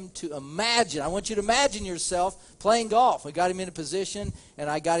want him to imagine. I want you to imagine yourself playing golf. We got him in a position, and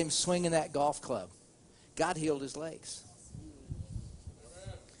I got him swinging that golf club. God healed his legs.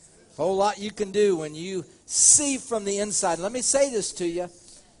 A whole lot you can do when you see from the inside. Let me say this to you.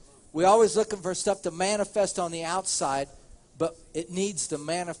 We're always looking for stuff to manifest on the outside, but it needs to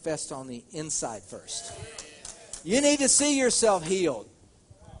manifest on the inside first. You need to see yourself healed.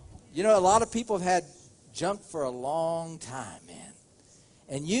 You know, a lot of people have had junk for a long time, man.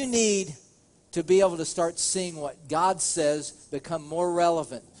 And you need to be able to start seeing what God says become more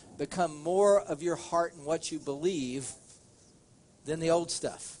relevant, become more of your heart and what you believe than the old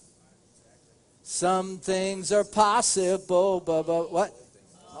stuff. Some things are possible, but what?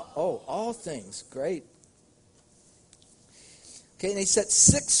 Oh, all things. Great. Okay, and he set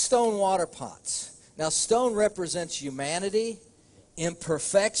 6 stone water pots. Now, stone represents humanity,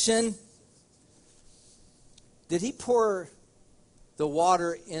 imperfection. Did he pour the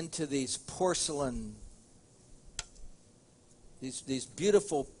water into these porcelain, these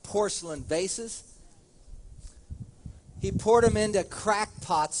beautiful porcelain vases? He poured them into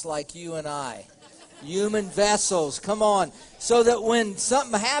crackpots like you and I. Human vessels, come on. So that when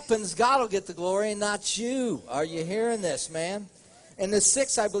something happens, God will get the glory and not you. Are you hearing this, man? And the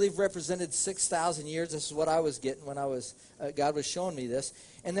 6, I believe, represented 6,000 years. This is what I was getting when I was, God was showing me this.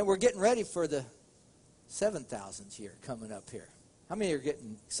 And then we're getting ready for the 7,000th year coming up here. How many are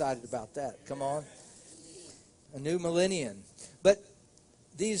getting excited about that? Come on. A new millennium. But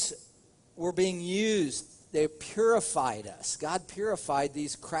these were being used. They purified us. God purified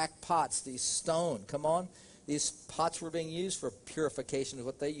these cracked pots, these stone. Come on. These pots were being used for purification, is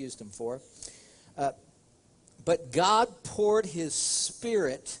what they used them for. But God poured his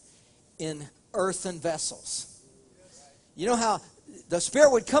Spirit in earthen vessels. You know how the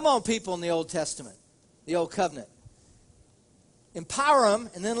Spirit would come on people in the Old Testament, the Old Covenant. Empower them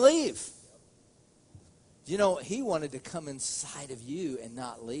and then leave. You know, he wanted to come inside of you and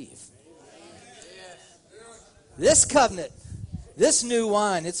not leave. This covenant, this new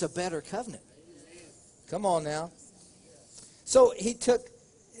wine, it's a better covenant. Come on now. So he took,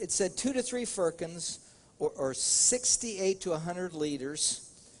 it said 2 to 3 firkins, or 68 to 100 liters,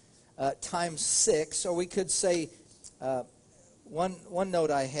 times 6. Or we could say, one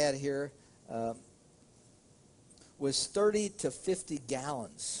note I had here was 30 to 50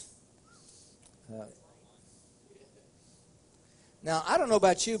 gallons. Now, I don't know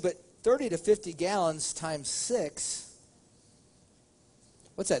about you, but 30 to 50 gallons times 6,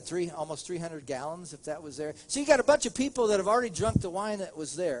 what's that, almost 300 gallons if that was there. So you got a bunch of people that have already drunk the wine that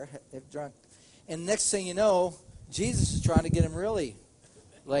was there, have drunk. And next thing you know, Jesus is trying to get him really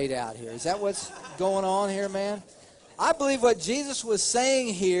laid out here. Is that what's going on here, man? I believe what Jesus was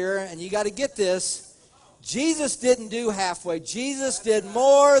saying here, and you got to get this, Jesus didn't do halfway. Jesus did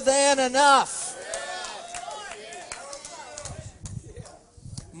more than enough.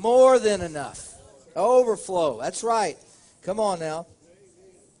 More than enough. Overflow. That's right. Come on now.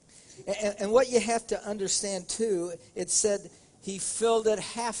 And what you have to understand too, it said he filled it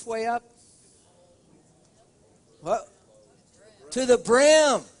halfway up. What? To the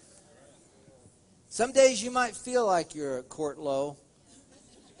brim. Some days you might feel like you're a quart low,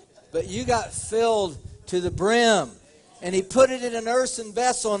 but you got filled to the brim. And he put it in an earthen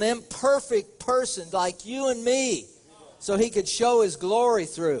vessel, an imperfect person like you and me, so he could show his glory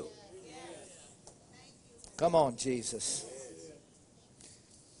through. Come on, Jesus.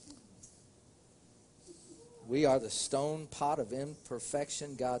 We are the stone pot of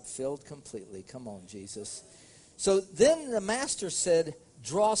imperfection, God filled completely. Come on, Jesus. So then the master said,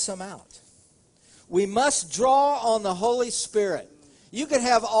 draw some out. We must draw on the Holy Spirit. You could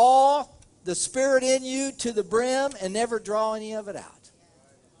have all the Spirit in you to the brim and never draw any of it out.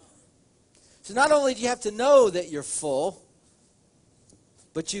 So not only do you have to know that you're full,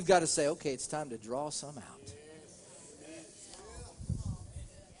 but you've got to say, okay, it's time to draw some out.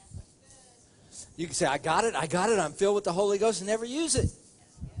 You can say, I got it, I'm filled with the Holy Ghost, and never use it.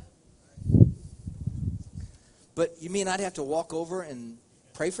 But you mean I'd have to walk over and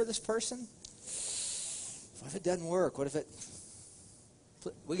pray for this person? What if it doesn't work? What if it...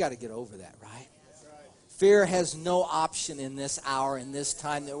 We got to get over that, right? Fear has no option in this hour, in this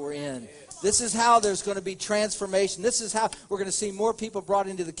time that we're in. This is how there's going to be transformation. This is how we're going to see more people brought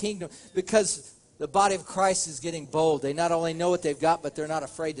into the kingdom, because the body of Christ is getting bold. They not only know what they've got, but they're not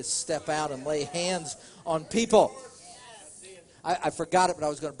afraid to step out and lay hands on people. I forgot it, but I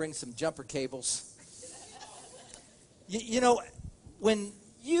was going to bring some jumper cables. You know, when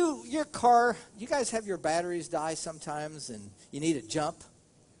your car, you guys have your batteries die sometimes and you need a jump.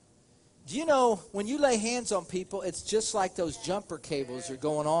 Do you know when you lay hands on people, it's just like those jumper cables are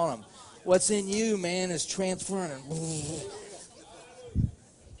going on them. What's in you, man, is transferring.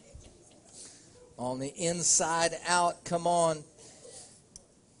 On the inside out, come on.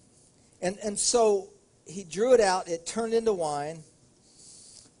 And so he drew it out. It turned into wine.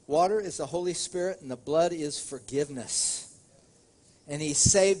 Water is the Holy Spirit, and the blood is forgiveness. And he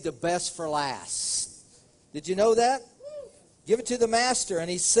saved the best for last. Did you know that? Give it to the master. And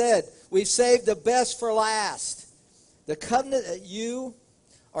he said, we've saved the best for last. The covenant that you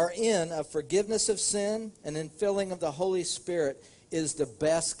are in of forgiveness of sin and infilling of the Holy Spirit is the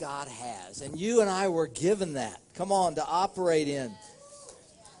best God has. And you and I were given that. Come on, to operate in.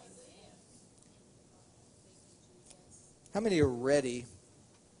 How many are ready?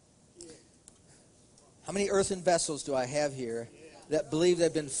 How many earthen vessels do I have here that believe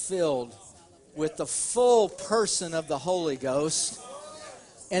they've been filled with the full person of the Holy Ghost?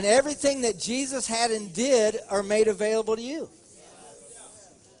 And everything that Jesus had and did are made available to you.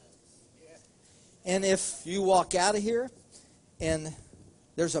 And if you walk out of here and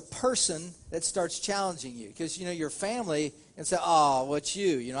there's a person that starts challenging you, because, you know, your family, and say, oh, what's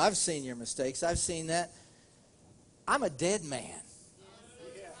you? You know, I've seen your mistakes. I've seen that. I'm a dead man.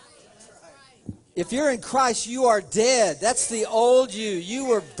 If you're in Christ, you are dead. That's the old you. You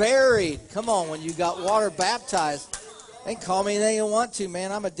were buried. Come on, when you got water baptized. They can call me anything you want to,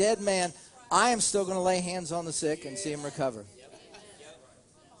 man. I'm a dead man. I am still going to lay hands on the sick and see them recover.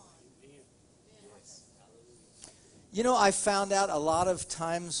 You know, I found out a lot of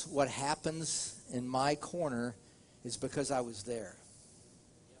times what happens in my corner is because I was there.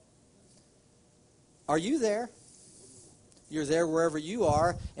 Are you there? You're there wherever you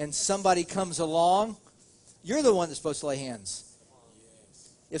are, and somebody comes along, you're the one that's supposed to lay hands.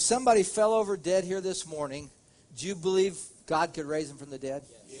 If somebody fell over dead here this morning, do you believe God could raise him from the dead?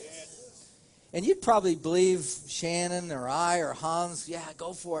 Yes. And you'd probably believe Shannon or I or Hans, yeah,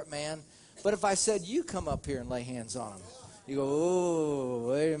 go for it, man. But if I said, you come up here and lay hands on him, you go, oh,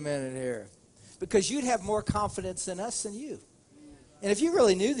 wait a minute here. Because you'd have more confidence in us than you. And if you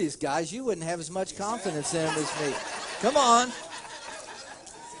really knew these guys, you wouldn't have as much confidence in them as me. Come on.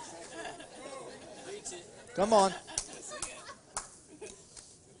 Come on.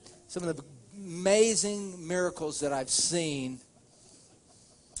 Some of the amazing miracles that I've seen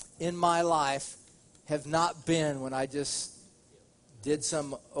in my life have not been when I just did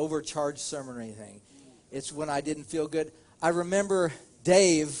some overcharged sermon or anything. It's when I didn't feel good. I remember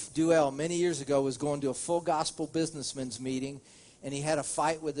Dave Duell many years ago was going to a full gospel businessman's meeting, and he had a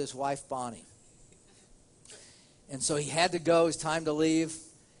fight with his wife, Bonnie. And so he had to go. It's time to leave.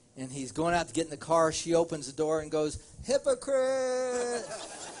 And he's going out to get in the car. She opens the door and goes, hypocrite.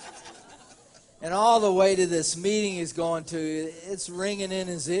 And all the way to this meeting he's going to, it's ringing in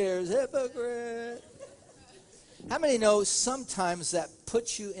his ears, hypocrite. How many know sometimes that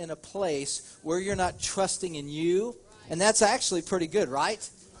puts you in a place where you're not trusting in you? And that's actually pretty good, right?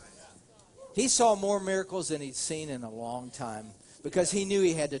 He saw more miracles than he'd seen in a long time because he knew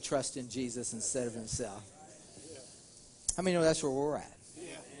he had to trust in Jesus instead of himself. How many know that's where we're at?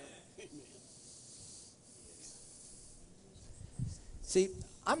 See,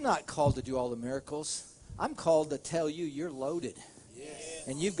 I'm not called to do all the miracles. I'm called to tell you you're loaded.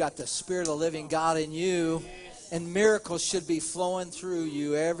 And you've got the Spirit of the living God in you. And miracles should be flowing through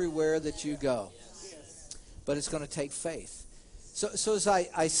you everywhere that you go. But it's going to take faith. So as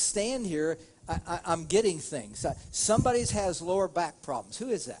I stand here, I'm getting things. Somebody has lower back problems. Who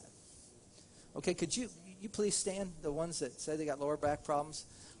is that? Okay, could you please stand, the ones that say they got lower back problems?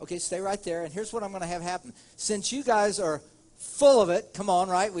 Okay, stay right there. And here's what I'm going to have happen. Since you guys are full of it, come on,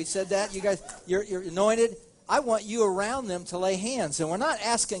 right? We said that. You guys, you're anointed. I want you around them to lay hands. And we're not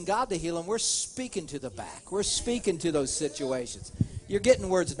asking God to heal them. We're speaking to the back. We're speaking to those situations. You're getting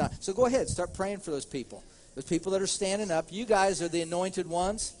words of knowledge. So go ahead. Start praying for those people. Those people that are standing up. You guys are the anointed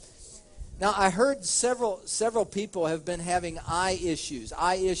ones. Now, I heard several people have been having eye issues.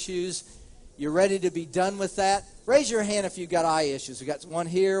 Eye issues. You're ready to be done with that? Raise your hand if you've got eye issues. We've got one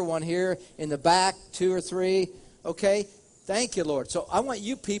here, in the back, 2 or 3. Okay? Thank you, Lord. So I want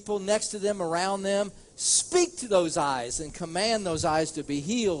you people next to them, around them, speak to those eyes and command those eyes to be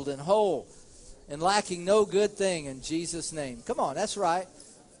healed and whole and lacking no good thing in Jesus' name. Come on, that's right.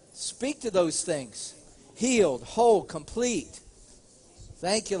 Speak to those things. Healed, whole, complete.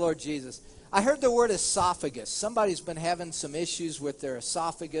 Thank you, Lord Jesus. I heard the word esophagus. Somebody's been having some issues with their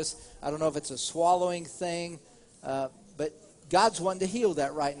esophagus. I don't know if it's a swallowing thing, but God's wanting to heal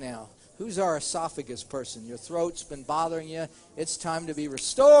that right now. Who's our esophagus person? Your throat's been bothering you. It's time to be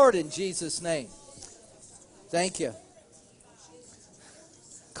restored in Jesus' name. Thank you.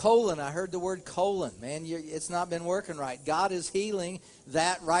 Colon. I heard the word colon. Man, it's not been working right. God is healing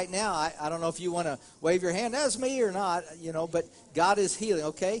that right now. I don't know if you want to wave your hand. That's me or not, but God is healing,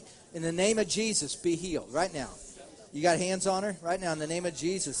 okay? In the name of Jesus, be healed right now. You got hands on her? Right now, in the name of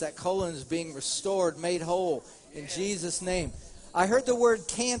Jesus, that colon is being restored, made whole in Jesus' name. I heard the word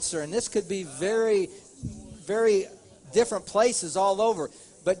cancer, and this could be very, very different places all over.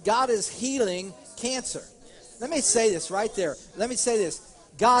 But God is healing cancer. Let me say this right there. Let me say this.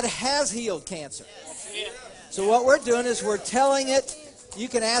 God has healed cancer. So what we're doing is we're telling it. You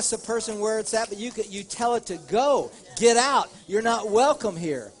can ask the person where it's at, but you tell it to go. Get out. You're not welcome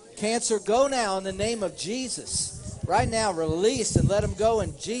here. Cancer, go now in the name of Jesus. Right now, release and let them go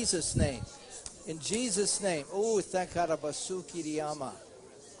in Jesus' name. In Jesus' name. Oh, thakarabasukiriyama.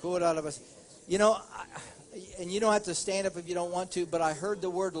 And you don't have to stand up if you don't want to, but I heard the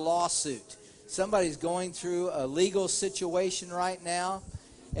word lawsuit. Somebody's going through a legal situation right now.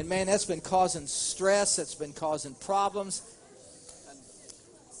 And man, that's been causing stress. That's been causing problems.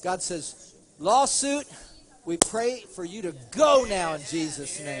 God says, lawsuit, we pray for you to go now in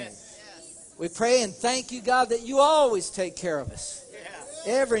Jesus' name. We pray and thank you, God, that you always take care of us.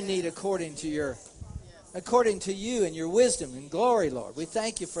 Every need according to you and your wisdom and glory, Lord. We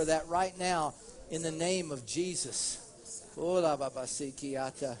thank you for that right now in the name of Jesus.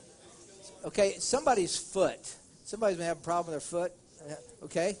 Okay, somebody's foot. Somebody's been having a problem with their foot.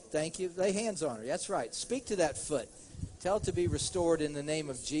 Okay, thank you. Lay hands on her. That's right. Speak to that foot. Tell it to be restored in the name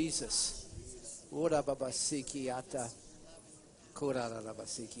of Jesus.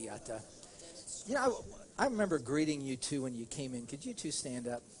 I remember greeting you two when you came in. Could you two stand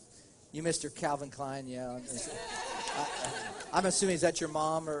up? You, Mr. Calvin Klein, yeah. I'm assuming, is that your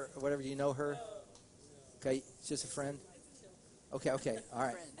mom or whatever? You know her? Okay, it's just a friend? Okay, all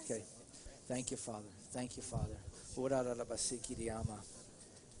right. Okay. Thank you, Father. Thank you, Father.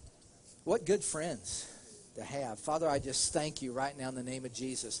 What good friends to have. Father, I just thank you right now in the name of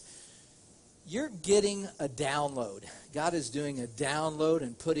Jesus. You're getting a download. God is doing a download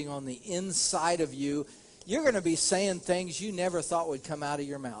and putting on the inside of you. You're going to be saying things you never thought would come out of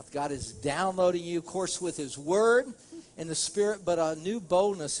your mouth. God is downloading you, of course, with His Word and the Spirit, but a new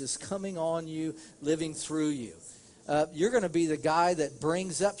boldness is coming on you, living through you. You're going to be the guy that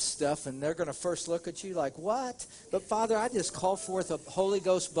brings up stuff, and they're going to first look at you like, what? But, Father, I just call forth a Holy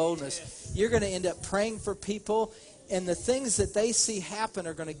Ghost boldness. You're going to end up praying for people, and the things that they see happen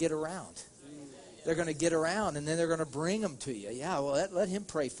are going to get around. They're going to get around, and then they're going to bring them to you. Yeah, well, let Him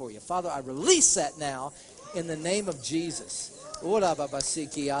pray for you. Father, I release that now in the name of Jesus.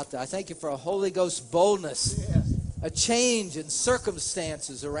 I thank you for a Holy Ghost boldness. A change in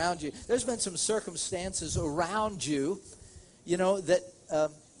circumstances around you. There's been some circumstances around you, that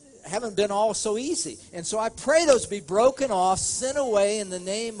haven't been all so easy. And so I pray those be broken off, sent away in the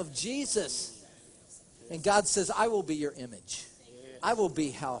name of Jesus. And God says, I will be your image. I will be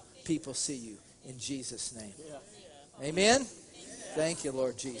how people see you in Jesus' name. Amen? Thank you,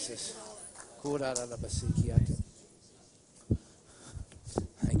 Lord Jesus.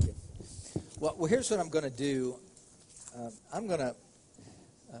 Thank you. Well, here's what I'm going to do. I'm going to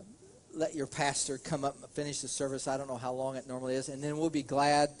let your pastor come up and finish the service. I don't know how long it normally is. And then we'll be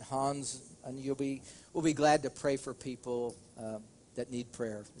glad, Hans, and we'll be glad to pray for people that need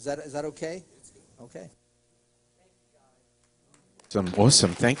prayer. Is that okay? Okay.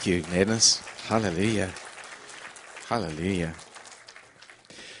 Awesome. Thank you, Dennis. Hallelujah. Hallelujah.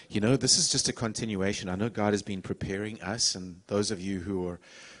 You know, this is just a continuation. I know God has been preparing us, and those of you who are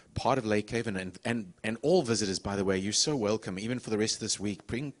part of Lake Haven, and all visitors, by the way, you're so welcome, even for the rest of this week.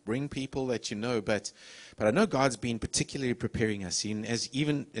 Bring people that you know, but I know God's been particularly preparing us. As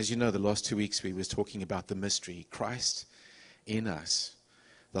you know, the last 2 weeks we was talking about the mystery, Christ in us,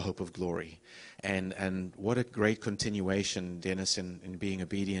 the hope of glory. And what a great continuation, Dennis, in being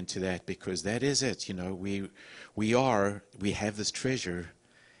obedient to that, because that is it. You know, we have this treasure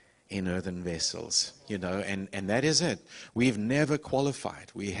in earthen vessels, you know, and that is it. We've never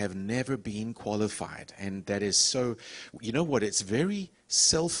qualified. We have never been qualified. And that is so, you know what, it's very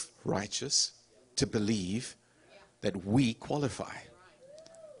self-righteous to believe that we qualify.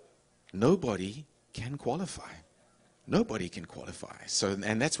 Nobody can qualify. Nobody can qualify. So,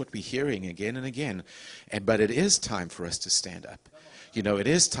 and that's what we're hearing again and again. But it is time for us to stand up. You know, it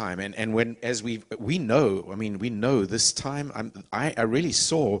is time. And when, as we know this time, I really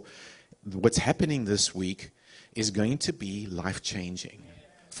saw what's happening this week is going to be life-changing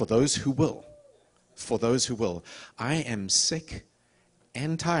for those who will. For those who will. I am sick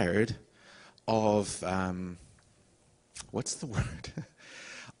and tired of, what's the word?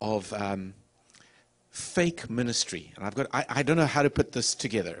 Of fake ministry. And I don't know how to put this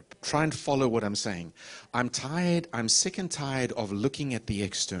together. Try and follow what I'm saying. I'm sick and tired of looking at the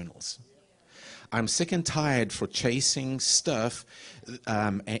externals. I'm sick and tired for chasing stuff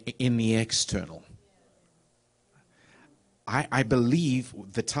in the external. I believe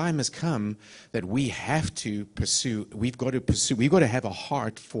the time has come that we have to pursue, we've got to have a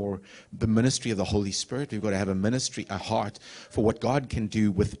heart for the ministry of the Holy Spirit. We've got to have a heart for what God can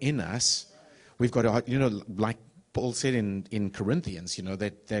do within us. We've got to, you know, like Paul said in Corinthians, you know,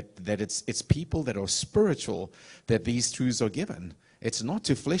 that it's people that are spiritual that these truths are given. It's not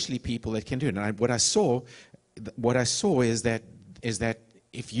to fleshly people that can do it. And what I saw is that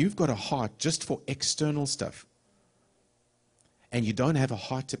if you've got a heart just for external stuff, and you don't have a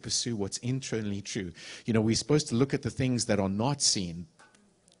heart to pursue what's internally true, you know, we're supposed to look at the things that are not seen.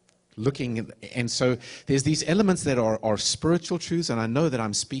 And so there's these elements that are spiritual truths, and I know that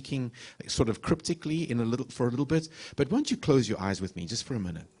I'm speaking sort of cryptically for a little bit, but won't you close your eyes with me just for a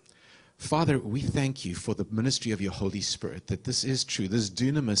minute? Father, we thank you for the ministry of your Holy Spirit, that this is true. This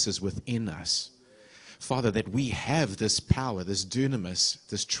dunamis is within us. Father, that we have this power, this dunamis,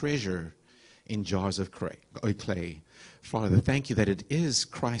 this treasure in jars of clay. Father, thank you that it is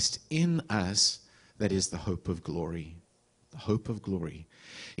Christ in us that is the hope of glory. The hope of glory.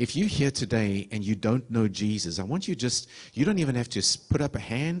 If you're here today and you don't know Jesus, I want you you don't even have to put up a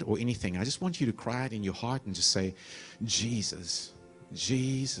hand or anything. I just want you to cry it in your heart and just say, Jesus,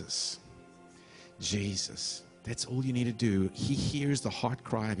 Jesus, Jesus. That's all you need to do. He hears the heart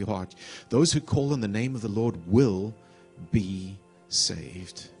cry of your heart. Those who call on the name of the Lord will be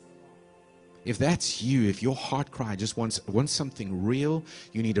saved. If that's you, if your heart cry just wants something real,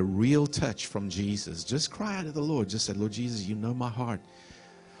 you need a real touch from Jesus. Just cry out to the Lord. Just say, Lord Jesus, you know my heart.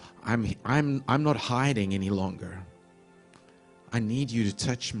 I'm not hiding any longer. I need you to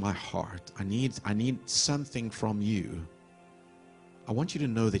touch my heart. I need something from you. I want you to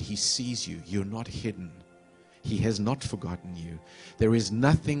know that He sees you. You're not hidden. He has not forgotten you. There is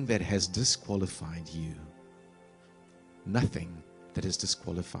nothing that has disqualified you. Nothing that has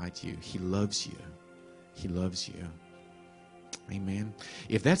disqualified you. He loves you. He loves you. Amen.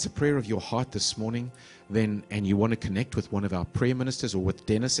 If that's a prayer of your heart this morning, then, and you want to connect with one of our prayer ministers or with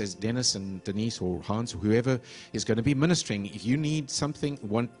Dennis, as Dennis and Denise or Hans or whoever is going to be ministering, if you need something,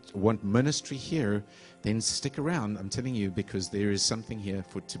 want ministry here, then stick around. I'm telling you, because there is something here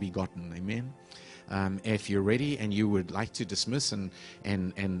to be gotten. Amen. If you're ready and you would like to dismiss and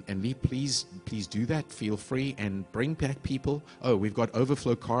leave, please do that. Feel free and bring back people. Oh, we've got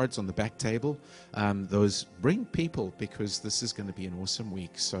overflow cards on the back table. Bring people, because this is going to be an awesome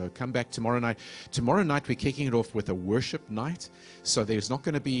week. So come back tomorrow night. Tomorrow night we're kicking it off with a worship night. So there's not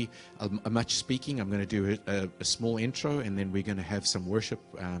going to be much speaking. I'm going to do a small intro, and then we're going to have some worship,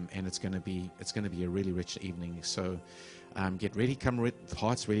 and it's going to be a really rich evening. So. Get ready, come with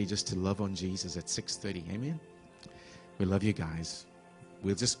hearts ready just to love on Jesus at 6:30. Amen. We love you guys.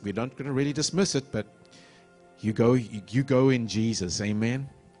 We're not going to really dismiss it, but you go in Jesus. Amen.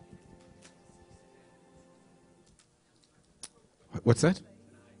 What's that?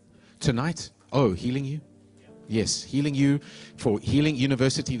 Tonight? Oh, healing you? Yes, Healing You for Healing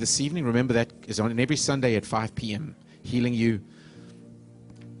University this evening. Remember that is on every Sunday at 5 p.m. Healing You